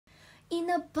In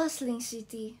a bustling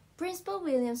city, Principal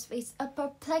Williams faced a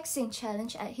perplexing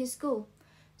challenge at his school.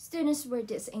 Students were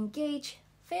disengaged,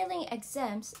 failing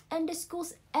exams, and the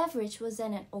school's average was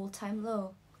at an all-time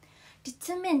low.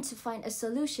 Determined to find a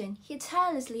solution, he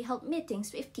tirelessly held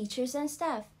meetings with teachers and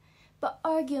staff, but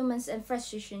arguments and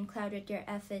frustration clouded their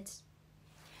efforts.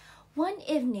 One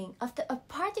evening, after a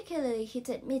particularly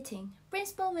heated meeting,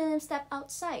 Principal Williams stepped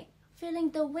outside,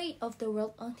 feeling the weight of the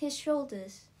world on his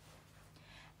shoulders.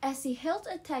 As he hailed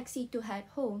a taxi to head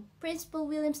home, Principal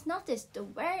Williams noticed the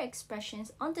weary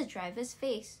expressions on the driver's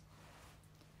face.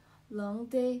 "Long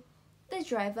day?" the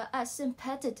driver asked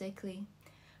sympathetically.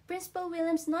 Principal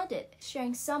Williams nodded,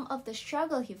 sharing some of the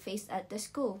struggle he faced at the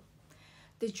school.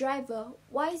 The driver,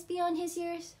 wise beyond his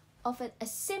years, offered a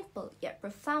simple yet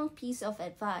profound piece of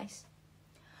advice.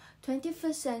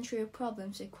 21st century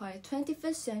problems require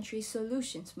 21st century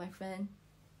solutions, my friend.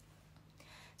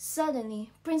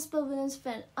 Suddenly, Principal Williams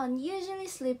felt unusually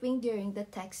sleeping during the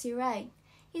taxi ride.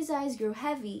 His eyes grew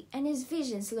heavy and his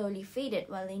vision slowly faded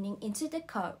while leaning into the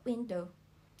car window.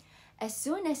 As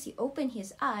soon as he opened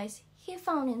his eyes, he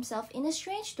found himself in a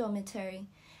strange dormitory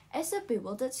as a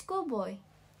bewildered schoolboy.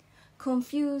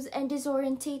 Confused and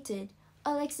disorientated,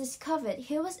 Alex discovered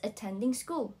he was attending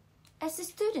school, as a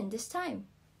student this time.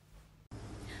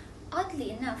 Oddly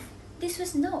enough, this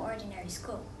was no ordinary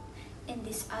school. In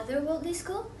this otherworldly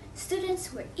school,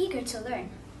 students were eager to learn,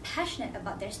 passionate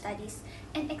about their studies,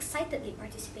 and excitedly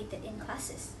participated in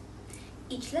classes.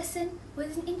 Each lesson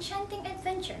was an enchanting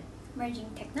adventure, merging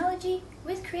technology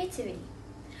with creativity.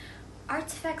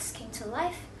 Artifacts came to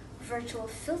life, virtual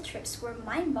field trips were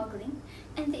mind-boggling,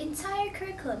 and the entire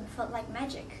curriculum felt like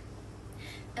magic.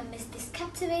 Amidst this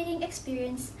captivating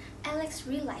experience, Alex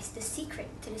realized the secret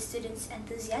to the students'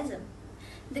 enthusiasm.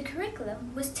 The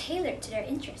curriculum was tailored to their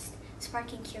interest,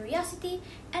 sparking curiosity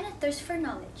and a thirst for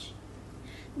knowledge.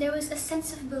 There was a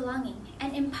sense of belonging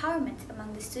and empowerment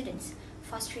among the students,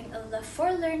 fostering a love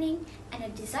for learning and a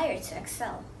desire to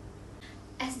excel.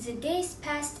 As the days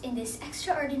passed in this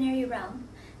extraordinary realm,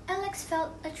 Alex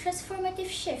felt a transformative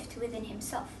shift within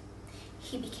himself.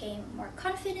 He became more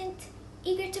confident,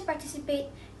 eager to participate,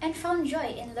 and found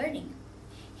joy in learning.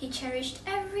 He cherished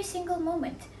every single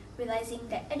moment, realizing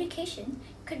that education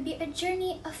could be a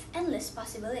journey of endless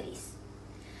possibilities.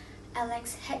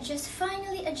 Alex had just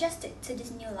finally adjusted to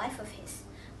this new life of his,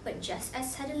 but just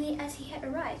as suddenly as he had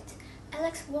arrived,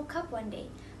 Alex woke up one day,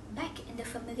 back in the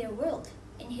familiar world,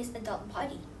 in his adult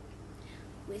body.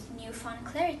 With newfound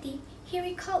clarity, he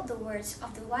recalled the words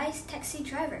of the wise taxi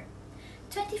driver.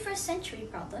 21st century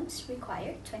problems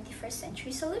require 21st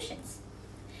century solutions.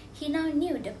 He now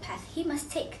knew the path he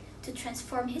must take to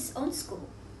transform his own school.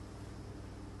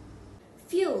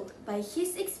 Fueled by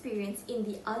his experience in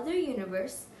the other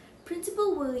universe,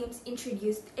 Principal Williams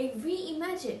introduced a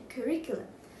reimagined curriculum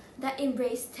that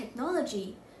embraced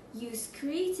technology, used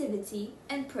creativity,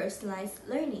 and personalized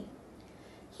learning.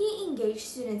 He engaged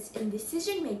students in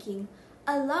decision-making,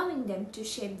 allowing them to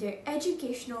shape their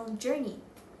educational journey.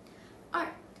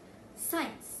 Art,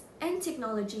 science, and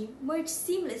technology merged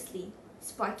seamlessly,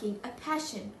 sparking a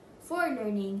passion for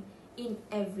learning in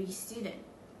every student.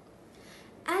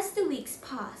 As the weeks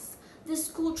passed, the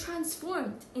school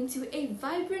transformed into a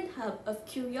vibrant hub of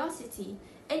curiosity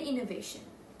and innovation.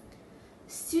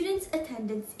 Students'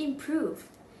 attendance improved,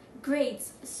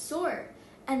 grades soared,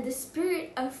 and the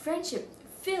spirit of friendship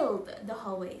filled the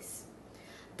hallways.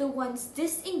 The once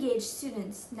disengaged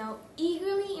students now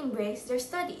eagerly embraced their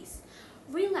studies,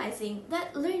 realizing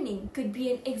that learning could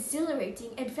be an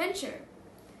exhilarating adventure.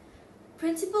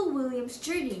 Principal Williams'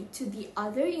 journey to the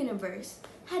other universe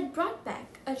had brought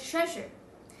back a treasure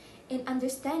in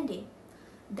understanding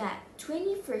that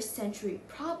 21st century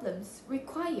problems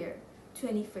require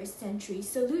 21st century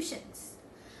solutions.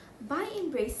 By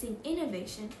embracing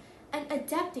innovation and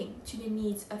adapting to the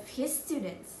needs of his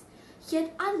students, he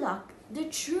had unlocked the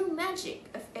true magic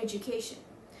of education,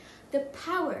 the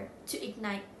power to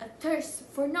ignite a thirst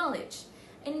for knowledge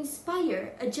and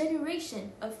inspire a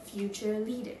generation of future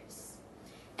leaders.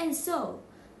 And so,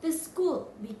 the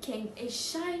school became a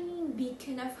shining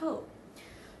beacon of hope,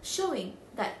 showing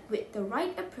that with the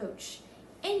right approach,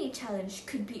 any challenge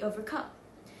could be overcome,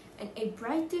 and a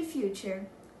brighter future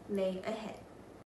lay ahead.